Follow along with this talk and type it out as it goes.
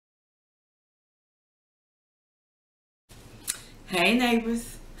Hey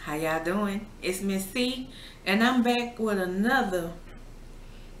neighbors, how y'all doing? It's Miss C, and I'm back with another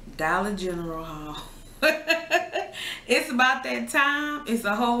Dollar General haul. It's about that time. It's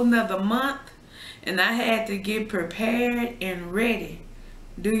a whole nother month, and I had to get prepared and ready.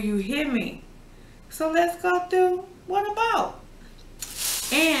 Do you hear me? So let's go through what about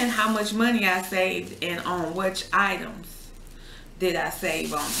and how much money I saved and on which items did I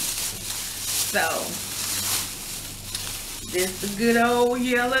save on. So this is the good old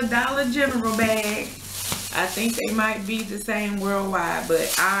yellow Dollar General bag. I think they might be the same worldwide,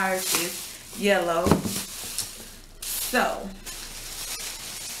 but ours is yellow. So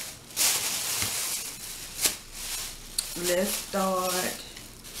let's start.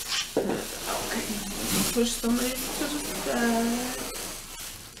 Okay, push some of this to the side.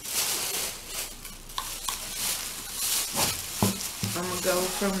 I'm gonna go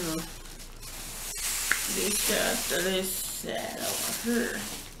from this side to this side over here.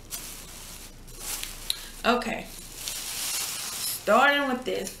 Okay, starting with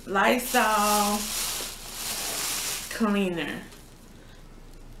this Lysol cleaner.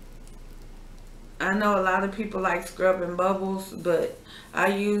 I know a lot of people like scrubbing bubbles, but I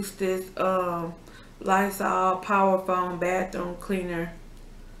use this Lysol Power Foam bathroom cleaner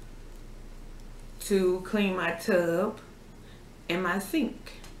to clean my tub and my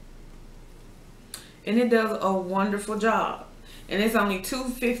sink, and it does a wonderful job. And it's only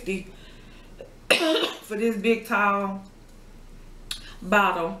 $2.50 for this big tall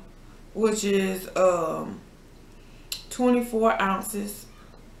bottle, which is 24 ounces,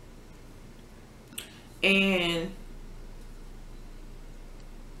 and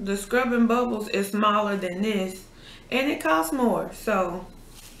the scrubbing bubbles is smaller than this, and it costs more. So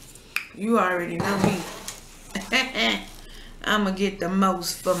you already know me. I'm gonna get the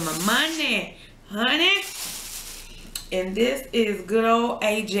most for my money, honey. And this is good old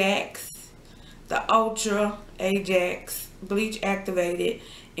Ajax, the Ultra Ajax bleach activated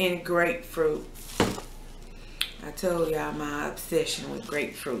in grapefruit. I told y'all my obsession with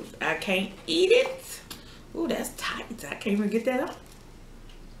grapefruit. I can't eat it. Ooh, that's tight. I can't even get that off.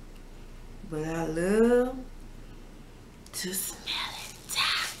 But I love to smell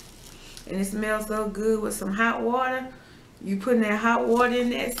it. And it smells so good with some hot water. You putting that hot water in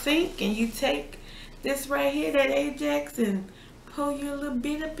that sink, and you take this right here, that Ajax, and pull you a little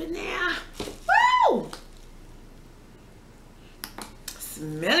bit up in there. Woo!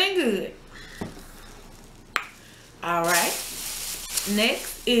 Smelling good. Alright.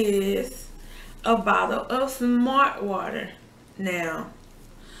 Next is a bottle of Smart Water. Now,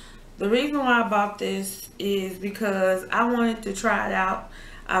 the reason why I bought this is because I wanted to try it out.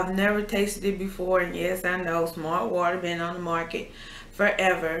 I've never tasted it before, and yes, I know Smart Water been on the market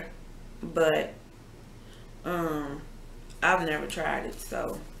forever, but I've never tried it.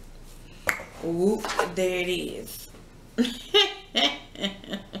 So whoop, there it is.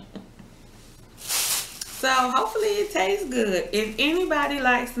 So hopefully it tastes good. If anybody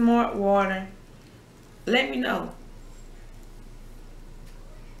likes Smart Water, let me know.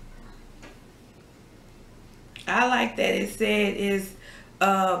 I like that it said is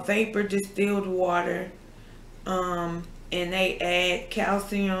vapor distilled water, and they add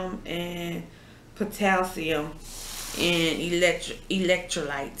calcium and potassium and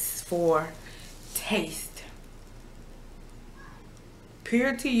electrolytes for taste.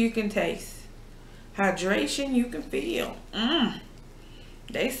 Purity you can taste. Hydration you can feel.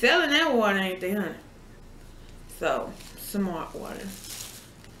 They selling that water, ain't they, honey? So, Smart Water.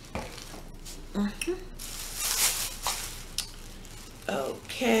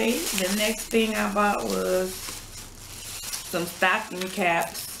 Okay, the next thing I bought was some stocking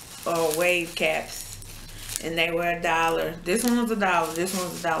caps or wave caps, and they were $1. This one was $1. This one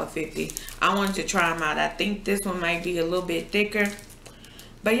was $1.50. I wanted to try them out. I think this one might be a little bit thicker,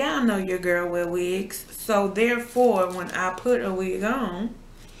 but y'all know your girl wear wigs, so therefore when I put a wig on,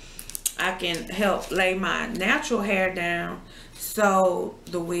 I can help lay my natural hair down so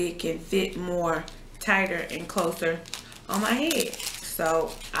the wig can fit more tighter and closer on my head.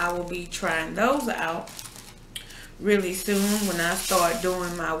 So I will be trying those out really soon when I start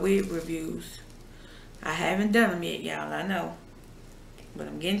doing my wig reviews. I haven't done them yet, y'all, I know, but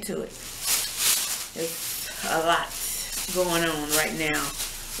I'm getting to it. It's a lot going on right now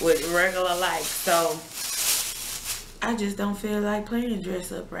with regular life, so I just don't feel like playing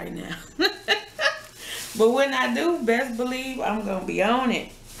dress up right now. But when I do, best believe I'm gonna be on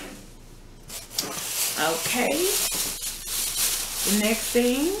it. Okay, the next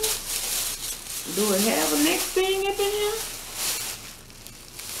thing, do it have a next thing up in here?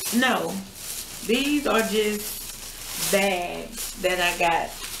 No, these are just bags that I got.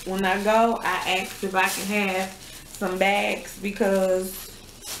 When I go, I ask if I can have some bags because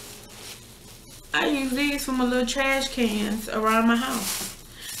I use these for my little trash cans around my house.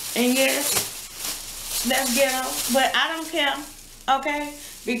 And yes, that's ghetto, but I don't care, okay?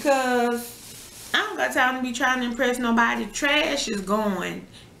 Because I don't got time to be trying to impress nobody. Trash is going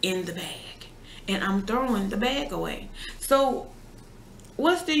in the bag, and I'm throwing the bag away. So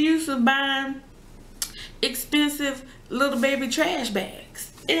what's the use of buying expensive little baby trash bags?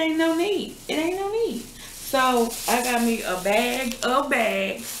 It ain't no need. It ain't no need. So I got me a bag of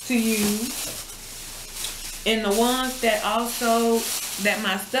bags to use. And the ones that also, that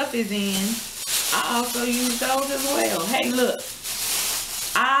my stuff is in, I also use those as well. Hey, look,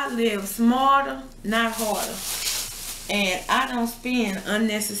 I live smarter, not harder. And I don't spend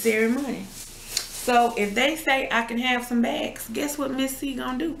unnecessary money. So if they say I can have some bags, guess what Miss C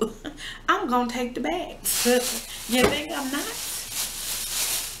gonna do? I'm gonna take the bags. You think I'm not?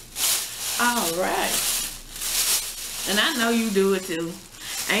 All right. And I know you do it too.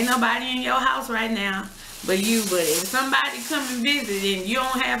 Ain't nobody in your house right now but you. But if somebody come and visit and you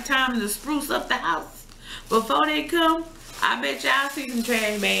don't have time to spruce up the house before they come, I bet y'all see some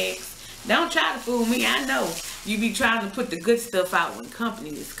trash bags. Don't try to fool me. I know you be trying to put the good stuff out when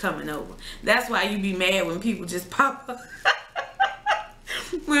company is coming over. That's why you be mad when people just pop up.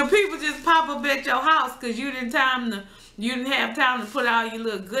 When people just pop up at your house because you didn't have time to put all your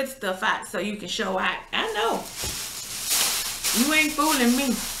little good stuff out so you can show out. I know. You ain't fooling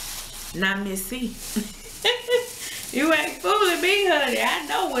me. Not Miss C. You ain't fooling me, honey. I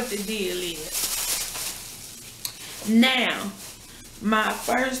know what the deal is. Now, my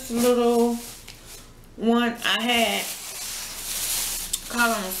first little one I had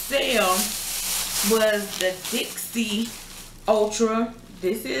caught on sale was the Dixie Ultra.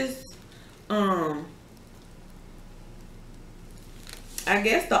 This is I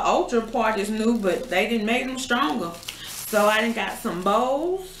guess the Ultra part is new, but they didn't make them stronger. So I done got some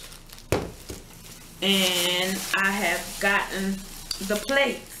bowls. And I have gotten the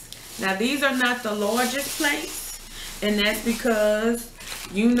plates. Now these are not the largest plates. And that's because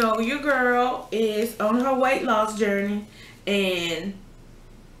you know your girl is on her weight loss journey. And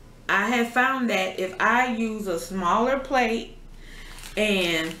I have found that if I use a smaller plate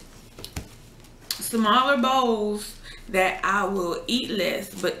and smaller bowls, that I will eat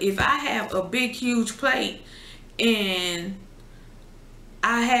less. But if I have a big huge plate and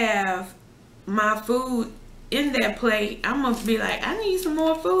I have my food in that plate, I'm gonna be like, I need some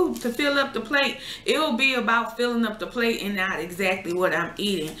more food to fill up the plate. It will be about filling up the plate and not exactly what I'm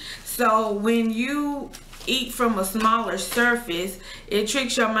eating. So when you eat from a smaller surface, it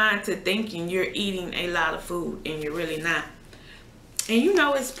tricks your mind to thinking you're eating a lot of food and you're really not. And you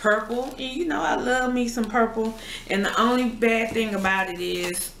know it's purple, and you know I love me some purple. And the only bad thing about it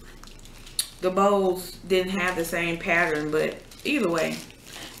is the bowls didn't have the same pattern, but either way,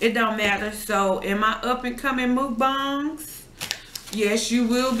 it don't matter. So in my up and coming mukbangs, yes, you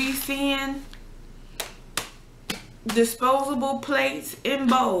will be seeing disposable plates and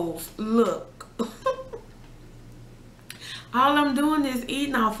bowls. Look. All I'm doing is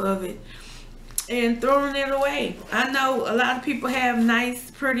eating off of it and throwing it away. I know a lot of people have nice,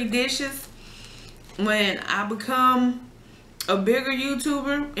 pretty dishes. When I become a bigger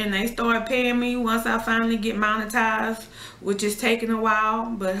YouTuber and they start paying me once I finally get monetized, which is taking a while,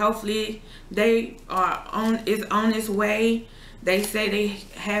 but hopefully they are on its way. They say they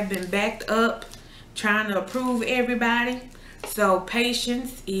have been backed up trying to approve everybody. So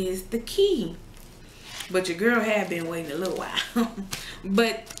patience is the key. But your girl had been waiting a little while.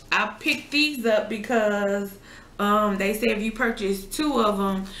 But I picked these up because they say if you purchase 2 of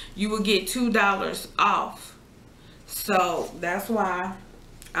them, you will get $2 off. So that's why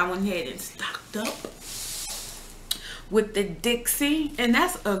I went ahead and stocked up with the Dixie. And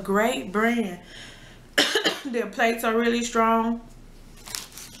that's a great brand. Their plates are really strong.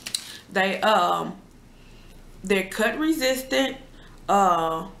 They're cut resistant,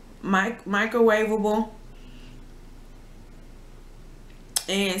 microwavable,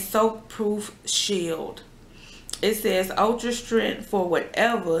 and soak proof shield. It says ultra strength for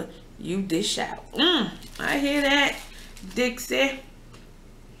whatever you dish out. I hear that, Dixie.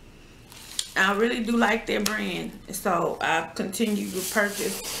 I really do like their brand, so I continue to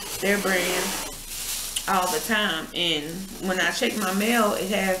purchase their brand all the time. And when I check my mail, it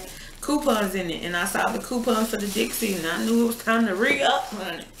has coupons in it, and I saw the coupons for the Dixie, and I knew it was time to re-up,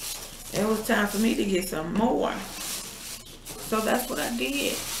 honey. It was time for me to get some more. So that's what I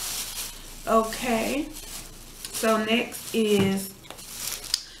did. Okay. So next is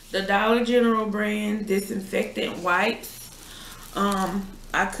the Dollar General brand disinfectant wipes.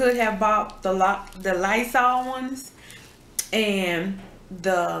 I could have bought the Lysol ones and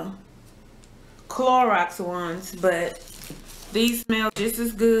the Clorox ones, but these smell just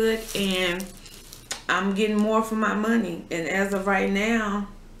as good and I'm getting more for my money. And as of right now,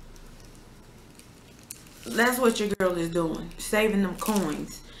 that's what your girl is doing, saving them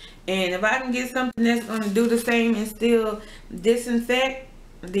coins. And if I can get something that's going to do the same and still disinfect,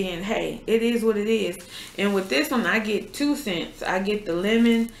 then hey, it is what it is. And with this one, I get 2 scents. I get the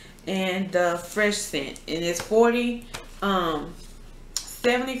lemon and the fresh scent, and it's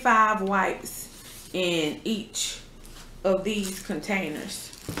 75 wipes in each of these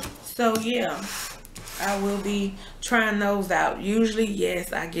containers. So yeah, I will be trying those out. Usually,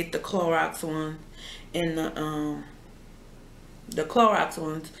 yes, I get the Clorox one, and the Clorox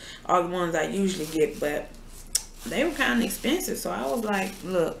ones are the ones I usually get, but they were kind of expensive, so I was like,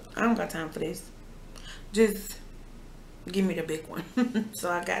 look, I don't got time for this. Just give me the big one.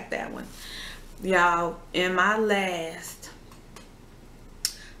 So I got that one. Y'all, in my last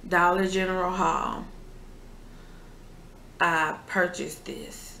Dollar General haul, I purchased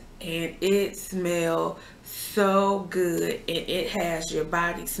this, and it smells so good, and it has your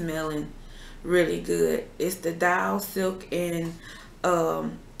body smelling really good. It's the Dial Silk and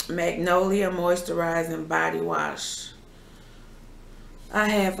Magnolia Moisturizing Body Wash. I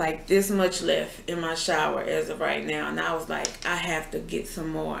have like this much left in my shower as of right now, and I was like, I have to get some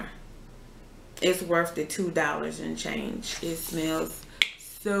more. It's worth the $2 and change. It smells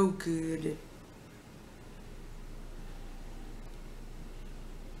so good.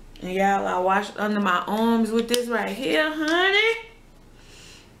 And y'all, I washed under my arms with this right here, honey.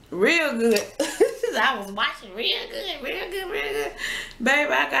 Real good. I was washing real good, real good, real good.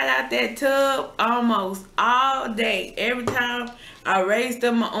 Baby, I got out that tub almost all day. Every time I raised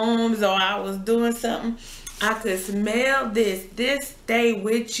up my arms or I was doing something, I could smell this. This stay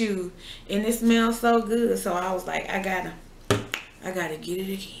with you. And it smells so good. So I was like, I gotta get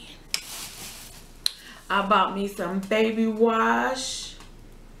it again. I bought me some baby wash.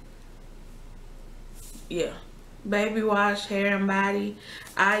 Yeah. Baby wash, hair and body.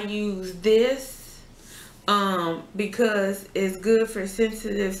 I use this because it's good for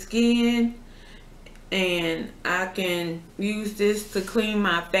sensitive skin, and I can use this to clean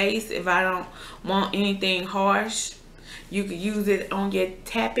my face if I don't want anything harsh. You can use it on your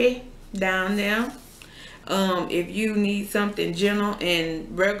tappy down there. If you need something gentle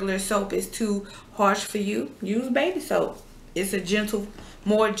and regular soap is too harsh for you, use baby soap. It's a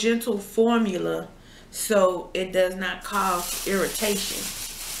more gentle formula, so it does not cause irritation.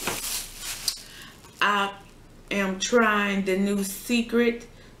 I am trying the new Secret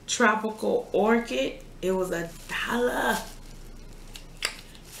Tropical Orchid. It was $1. It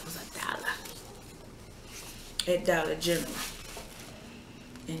was $1 at Dollar General.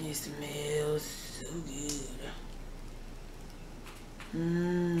 And it smells so good.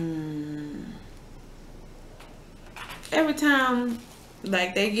 Every time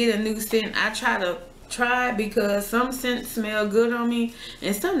like they get a new scent, I try it because some scents smell good on me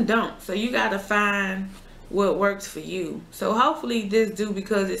and some don't. So you gotta find what works for you. So hopefully this do,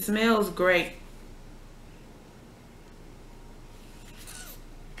 because it smells great.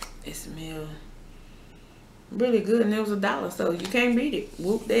 It smells really good, and it was $1, so you can't beat it.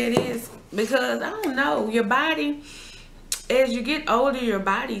 Whoop, there it is. Because I don't know, your body, as you get older, your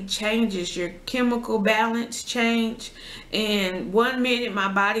body changes, your chemical balance change. And 1 minute my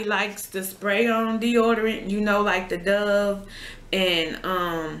body likes to spray on deodorant, you know, like the Dove,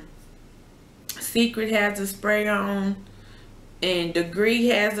 and Secret has a spray on, and Degree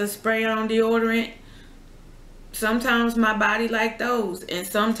has a spray on deodorant. Sometimes my body like those, and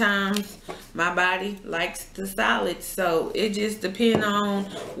sometimes my body likes the solids. So it just depends on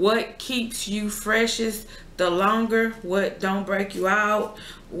what keeps you freshest the longer, what don't break you out,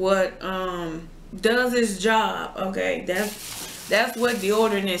 what does its job. Okay, that's what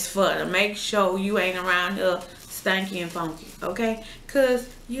deodorant is for, to make sure you ain't around here stanky and funky. Okay, because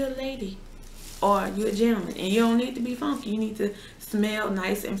you're a lady or you're a gentleman, and you don't need to be funky. You need to smell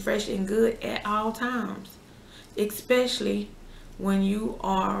nice and fresh and good at all times, especially when you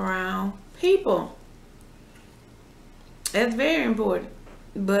are around people. That's very important.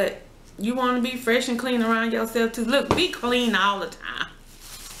 But you want to be fresh and clean around yourself too. Look, be clean all the time.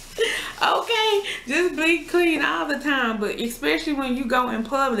 Okay, just be clean all the time. But especially when you go in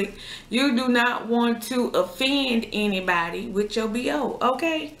public, you do not want to offend anybody with your BO.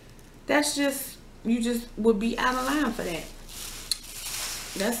 Okay, that's just, you just would be out of line for that.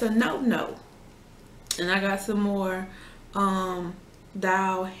 That's a no-no. And I got some more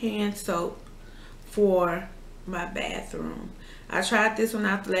Dial hand soap for my bathroom. I tried this one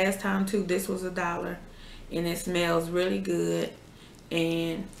out the last time too. This was $1 and it smells really good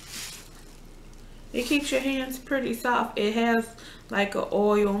and it keeps your hands pretty soft. It has like an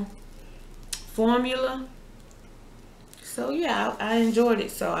oil formula. So yeah, I enjoyed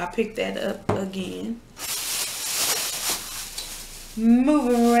it. So I picked that up again.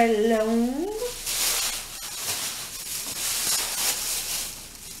 Moving right along.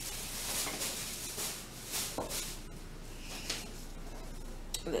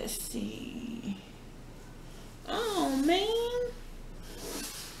 Let's see. Oh man,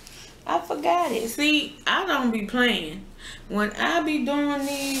 I forgot it. See, I don't be playing when I be doing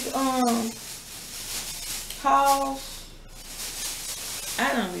these hauls.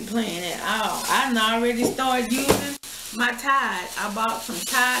 I don't be playing at all. I already started using my Tide. I bought some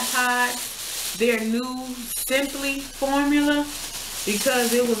Tide Pods, their new Simply formula,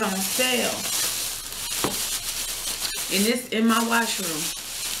 because it was on sale, and it's in my washroom.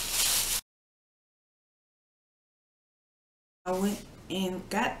 I went and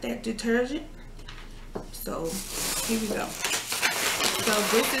got that detergent. So here we go. So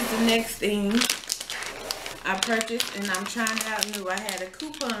this is the next thing I purchased, and I'm trying it out new. I had a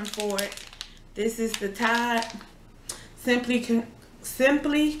coupon for it. This is the Tide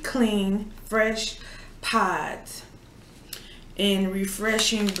Simply Clean Fresh Pods in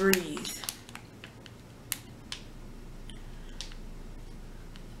Refreshing Breeze.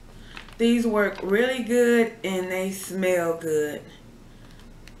 These work really good and they smell good.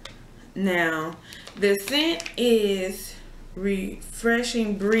 Now, the scent is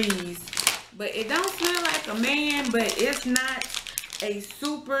Refreshing Breeze, but it don't smell like a man, but it's not a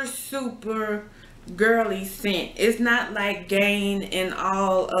super girly scent. It's not like Gain and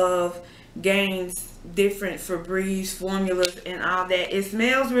all of Gain's different Febreze formulas and all that. It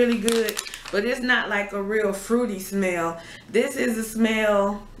smells really good, but it's not like a real fruity smell. This is a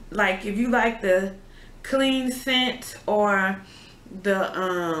smell like if you like the clean scent or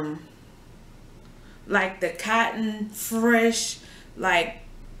the like the cotton fresh, like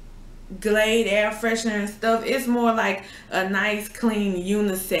Glade air freshener and stuff. It's more like a nice clean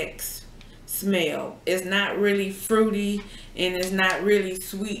unisex smell. It's not really fruity and it's not really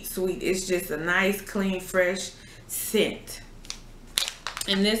sweet. It's just a nice clean fresh scent.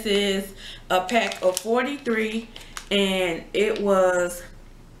 And this is a pack of 43 and it was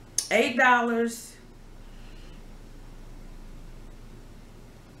 $8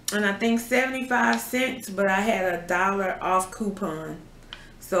 and I think 75 cents, but I had $1 off coupon,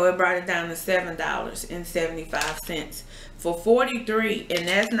 so it brought it down to $7.75 for 43, and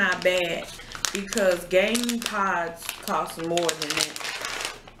that's not bad because Gain Pods cost more than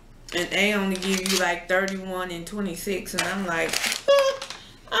that, and they only give you like 31 and 26, and I'm like,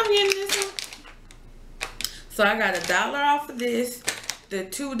 I'm getting this one. So I got $1 off of this, the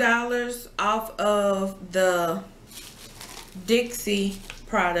 $2 off of the Dixie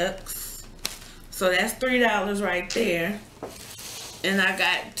products, so that's $3 right there, and I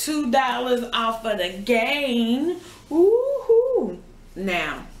got $2 off of the Gain. Woohoo!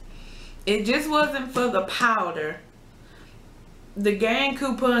 Now, it just wasn't for the powder. The Gain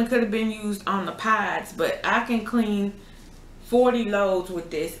coupon could have been used on the pods, but I can clean 40 loads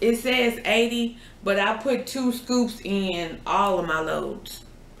with this. It says 80, but I put 2 scoops in all of my loads,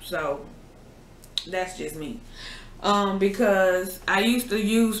 so that's just me. Because I used to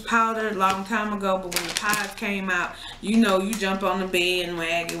use powder a long time ago, but when the pods came out, you know, you jump on the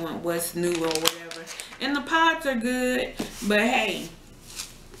bandwagon with what's new or whatever. And the pods are good, but hey,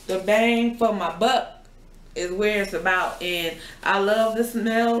 the bang for my buck is where it's about. And I love the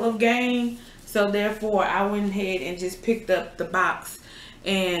smell of Gain, so therefore I went ahead and just picked up the box.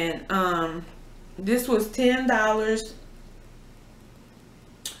 And this was $10.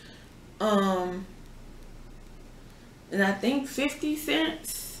 And I think 50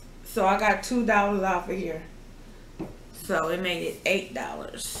 cents, so I got $2 off of here, so it made it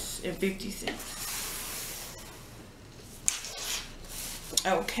 $8.50.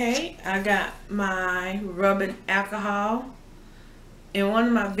 Okay, I got my rubbing alcohol. In one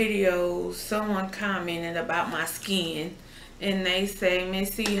of my videos, someone commented about my skin, and they say,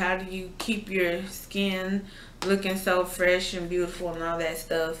 Missy, how do you keep your skin looking so fresh and beautiful and all that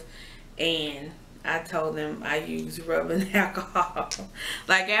stuff? And I told them I use rubbing alcohol.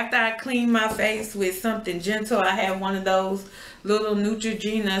 Like after I clean my face with something gentle, I have one of those little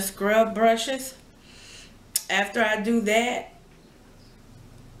Neutrogena scrub brushes. After I do that,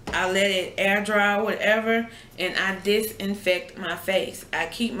 I let it air dry or whatever, and I disinfect my face. I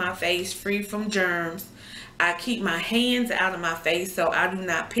keep my face free from germs. I keep my hands out of my face, so I do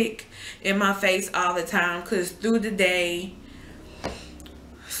not pick in my face all the time, because through the day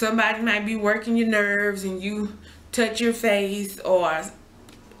somebody might be working your nerves and you touch your face. Or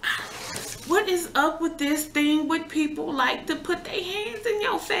what is up with this thing with people like to put their hands in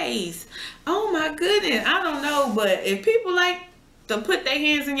your face? Oh my goodness, I don't know, but if people like to put their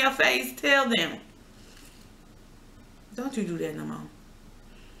hands in your face, tell them, don't you do that no more.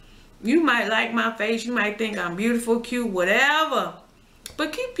 You might like my face, you might think I'm beautiful, cute, whatever,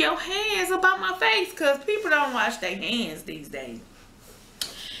 but keep your hands about my face, because people don't wash their hands these days.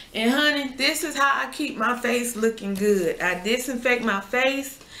 And honey, this is how I keep my face looking good. I disinfect my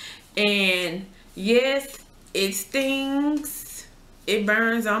face, and yes, it stings, it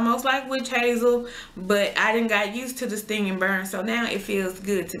burns almost like witch hazel, but I done got used to the sting and burn, so now it feels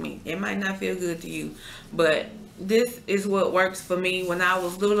good to me. It might not feel good to you, but this is what works for me. When I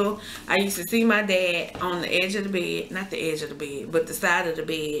was little, I used to see my dad on the edge of the bed, not the edge of the bed, but the side of the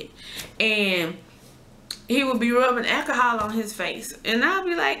bed, and he would be rubbing alcohol on his face, and I'd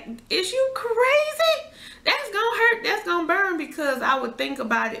be like, is you crazy? That's gonna hurt, that's gonna burn, because I would think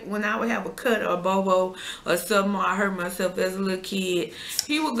about it when I would have a cut or a bobo or something, or I hurt myself as a little kid.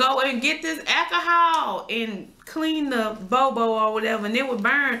 He would go and get this alcohol and clean the bobo or whatever, and it would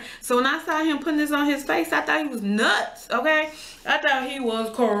burn. So when I saw him putting this on his face, I thought he was nuts, okay? I thought he was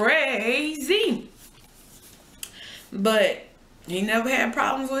crazy. But he never had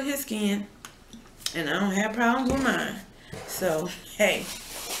problems with his skin, and I don't have problems with mine. So hey,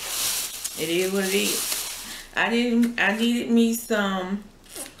 it is what it is. I needed me some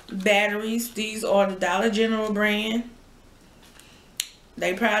batteries. These are the Dollar General brand.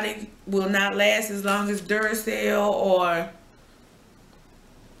 They probably will not last as long as Duracell or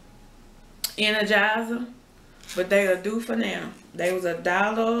Energizer, but they are due for now. They was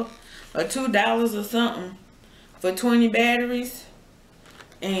 $1 or $2 or something for 20 batteries,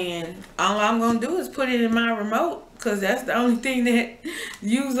 and all I'm gonna do is put it in my remote, because that's the only thing that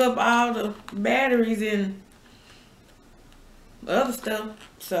use up all the batteries and other stuff.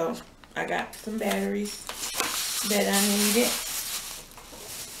 So I got some batteries that I needed.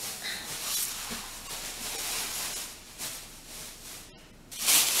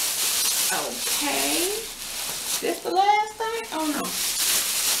 Okay, this the last thing? Oh no.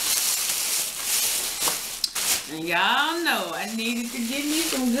 And y'all know I needed to get me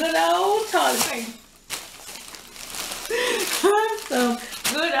some good old toilet paper. Some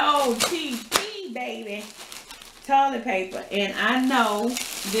good old TP, baby. Toilet paper. And I know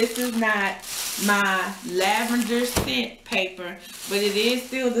this is not my lavender scent paper, but it is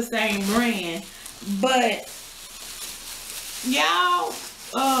still the same brand. But y'all,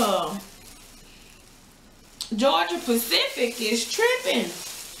 Georgia Pacific is tripping,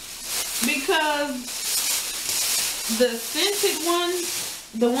 because the scented one,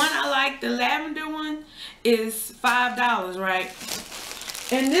 the one I like, the lavender one, is $5, right?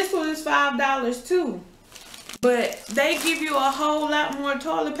 And this one is $5 too. But they give you a whole lot more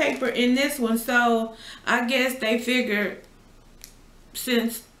toilet paper in this one, so I guess they figured,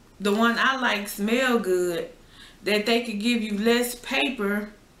 since the one I like smell good, that they could give you less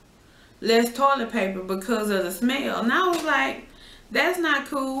paper, less toilet paper, because of the smell. And I was like, that's not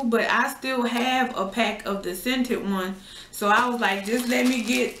cool, but I still have a pack of the scented one. So I was like, just let me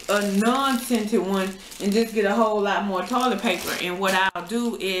get a non-scented one and just get a whole lot more toilet paper. And what I'll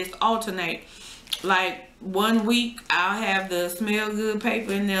do is alternate. Like 1 week I'll have the smell good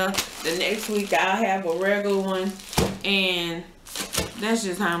paper in there, the next week I'll have a regular one, and that's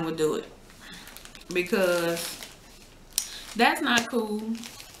just how I'm gonna do it, because that's not cool.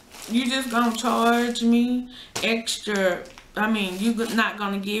 You just gonna charge me extra. I mean, you're not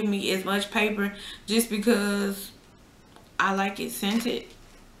gonna give me as much paper just because I like it scented.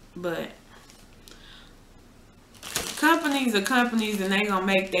 But companies are companies, and they gonna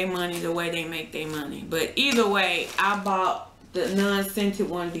make their money the way they make their money. But either way, I bought the non-scented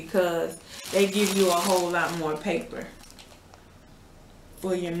one because they give you a whole lot more paper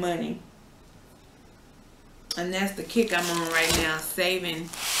for your money. And that's the kick I'm on right now, saving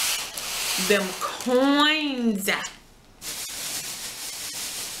them coins.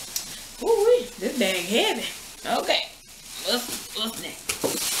 Ooh, this bag heavy. Okay, what's next?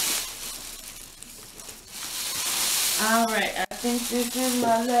 Alright, I think this is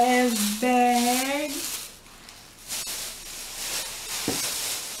my last bag.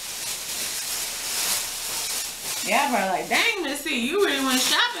 Yeah, I'm probably like, dang, Missy, you really went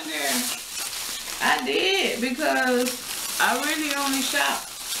shopping, girl. I did, because I really only shop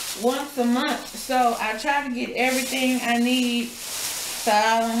once a month. So I try to get everything I need, so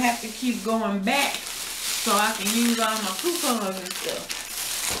I don't have to keep going back so I can use all my coupons and stuff.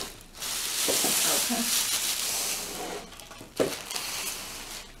 Okay.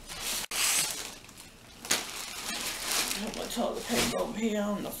 Put my toilet paper over here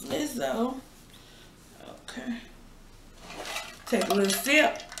on the flizzo. Okay. Take a little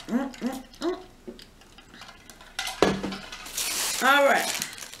sip. Alright.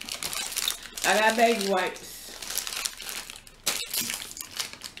 I got baby wipes.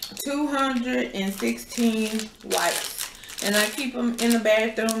 216 wipes. And I keep them in the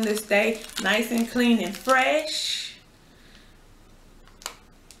bathroom to stay nice and clean and fresh.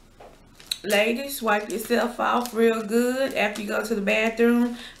 Ladies, wipe yourself off real good after you go to the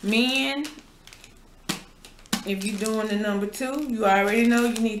bathroom. Men, if you're doing the number 2, you already know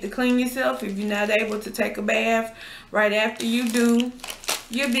you need to clean yourself. If you're not able to take a bath right after you do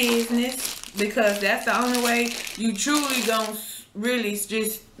your business, because that's the only way you truly gonna really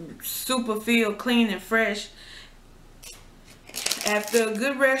just super feel clean and fresh after a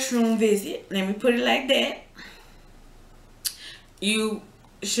good restroom visit. Let me put it like that. You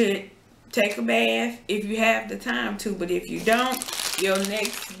should take a bath if you have the time to, but if you don't, your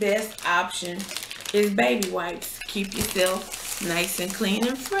next best option is baby wipes. Keep yourself nice and clean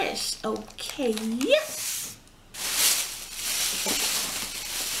and fresh. Okay, yes.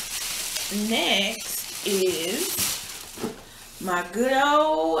 Next is my good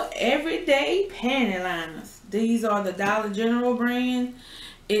old everyday panty liners. These are the Dollar General brand.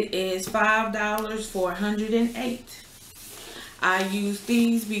 It is $5 for 108. I use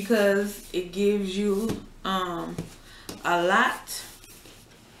these because it gives you a lot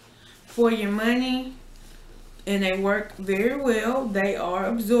for your money, and they work very well. They are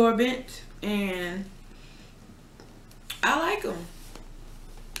absorbent and I like them,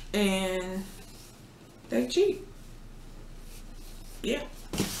 and they cheap. Yeah.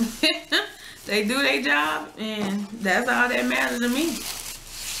 They do their job, and that's all that matters to me.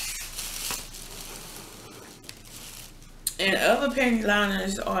 And other panty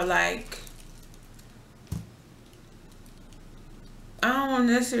liners are like, I don't want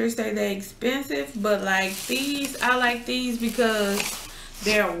to necessarily say they're expensive, but like these, I like these because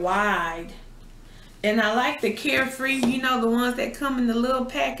they're wide. And I like the Carefree, you know, the ones that come in the little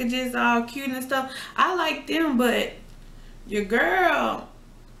packages, all cute and stuff. I like them, but your girl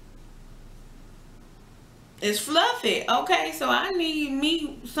is fluffy, okay? So I need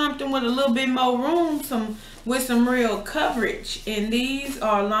me something with a little bit more room, with some real coverage. And these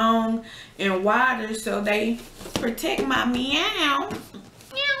are long and wider, so they protect my meow,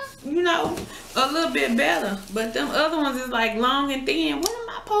 you know, a little bit better. But them other ones is like long and thin. What am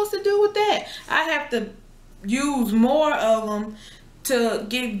I supposed to do with that? I have to use more of them to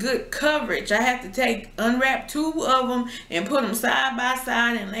get good coverage. I have to unwrap 2 of them and put them side by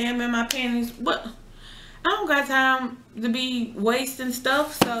side and lay them in my panties. But I don't got time to be wasting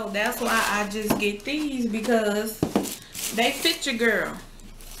stuff, so that's why I just get these, because they fit your girl.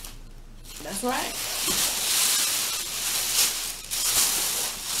 That's right.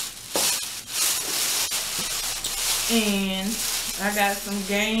 And I got some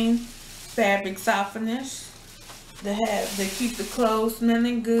Gain fabric softeners to keep the clothes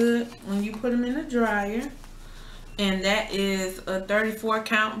smelling good when you put them in the dryer. And that is a 34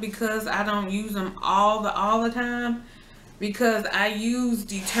 count because I don't use them all the time, because I use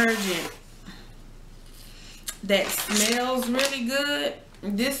detergent that smells really good.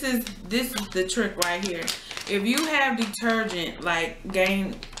 This is the trick right here. If you have detergent like the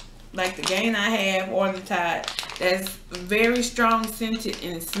Gain I have, or the Tide, that's very strong scented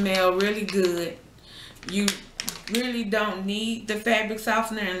and smell really good, you really don't need the fabric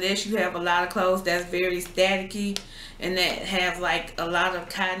softener unless you have a lot of clothes that's very staticky and that have like a lot of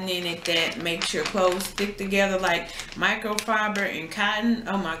cotton in it that makes your clothes stick together, like microfiber and cotton.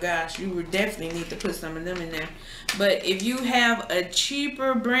 Oh my gosh, you would definitely need to put some of them in there. But if you have a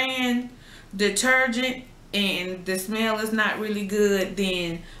cheaper brand detergent and the smell is not really good,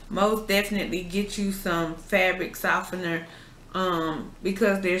 then most definitely get you some fabric softener,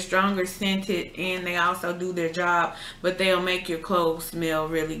 because they're stronger scented and they also do their job, but they'll make your clothes smell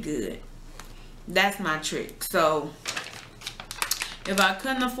really good. That's my trick. So if I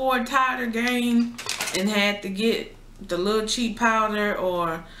couldn't afford Tide or Gain and had to get the little cheap powder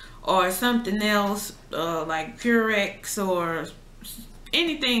or something else, like Purex or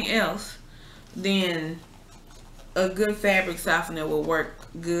anything else, then a good fabric softener will work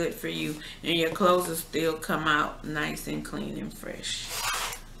good for you, and your clothes will still come out nice and clean and fresh.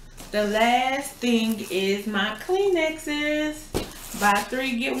 The last thing is my Kleenexes. Buy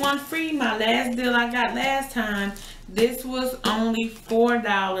 3 get 1 free. My last deal I got last time, this was only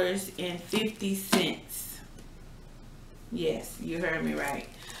 $4.50. Yes, you heard me right.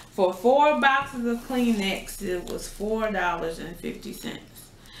 For 4 boxes of Kleenex, it was $4.50.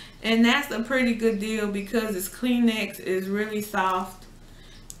 And that's a pretty good deal because this Kleenex is really soft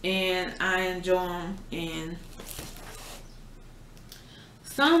and I enjoy them. And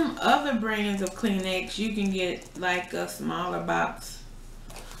some other brands of Kleenex, you can get like a smaller box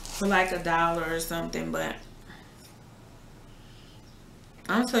for like $1 or something, but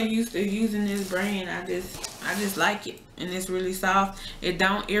I'm so used to using this brand. I just like it, and it's really soft. It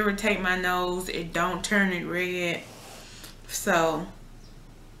don't irritate my nose. It don't turn it red. So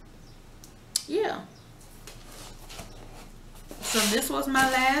yeah. So this was my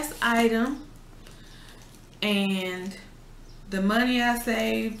last item, and the money I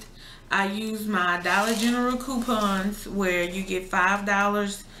saved, I used my Dollar General coupons where you get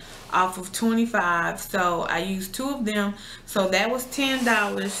 $5 off of 25. So I used 2 of them, so that was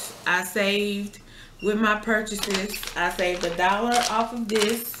 $10 I saved with my purchases. I saved $1 off of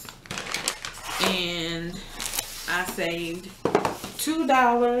this, and I saved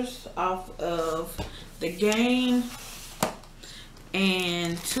 $2 off of the game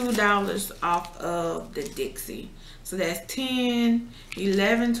and $2 off of the Dixie. So that's 10,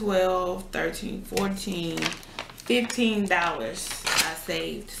 11, 12, 13, 14, $15 I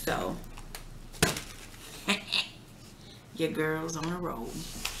saved. So your girl's on a roll.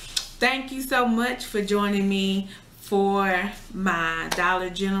 Thank you so much for joining me for my Dollar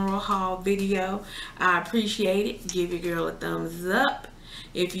General haul video. I appreciate it. Give your girl a thumbs up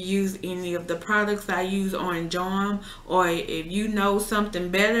if you use any of the products I use or enjoy them, or if you know something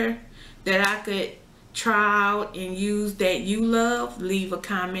better that I could try out and use that you love, leave a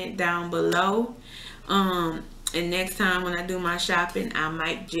comment down below. And next time when I do my shopping, I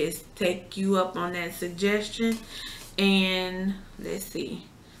might just take you up on that suggestion. And let's see,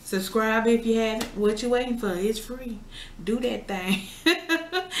 subscribe if you haven't. What you waiting for? It's free. Do that thing.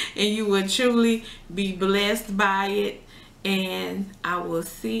 And you will truly be blessed by it. And I will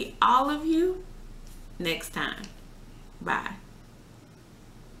see all of you next time. Bye.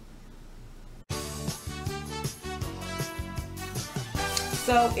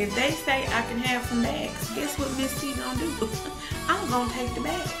 So if they say I can have some bags, guess what Miss C gonna do? I'm gonna take the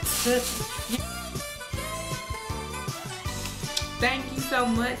bags. Thank you so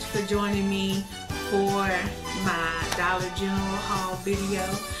much for joining me for my Dollar General haul video.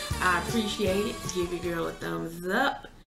 I appreciate it. Give your girl a thumbs up.